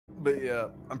But yeah,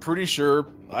 I'm pretty sure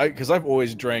because I've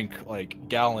always drank like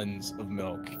gallons of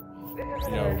milk.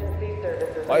 You know,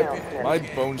 my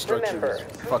bone structure is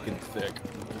fucking thick.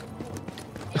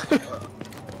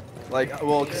 Like,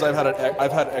 well, because I've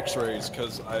had X-rays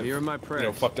because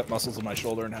I've fucked up muscles in my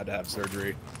shoulder and had to have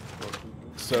surgery.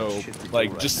 So,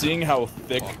 like, just seeing how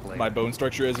thick my bone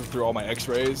structure is through all my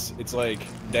X-rays, it's like,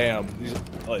 damn.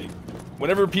 Like,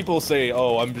 whenever people say,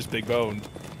 "Oh, I'm just big boned,"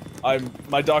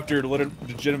 my doctor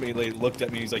legitimately looked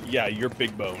at me. He's like, "Yeah, you're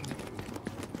big boned."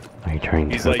 Are you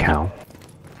turning into a cow?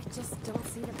 I just don't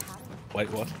see the pattern.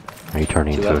 Wait, what? Are you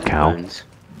turning into a cow?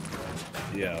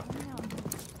 Yeah.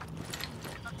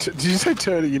 Did you say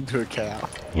turning into a cow?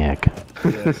 Yeah.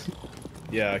 Yes.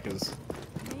 Yeah, because.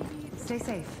 Stay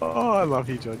safe. Oh, I love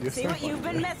you, John. You're See so what funny. you've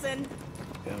been missing.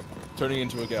 Yeah. Turning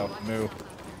into a cow. Moo.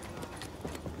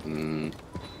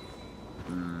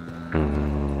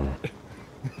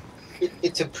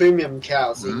 It's a premium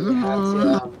cow, so you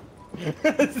have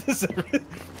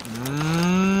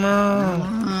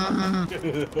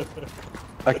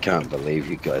I can't believe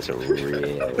you guys are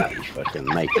really fucking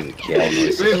making cow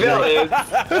noises. We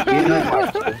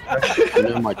You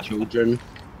know my children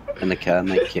in the car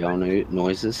make cow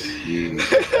noises. You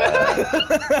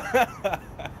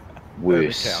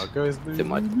worse Cow goes than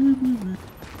my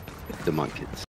kids.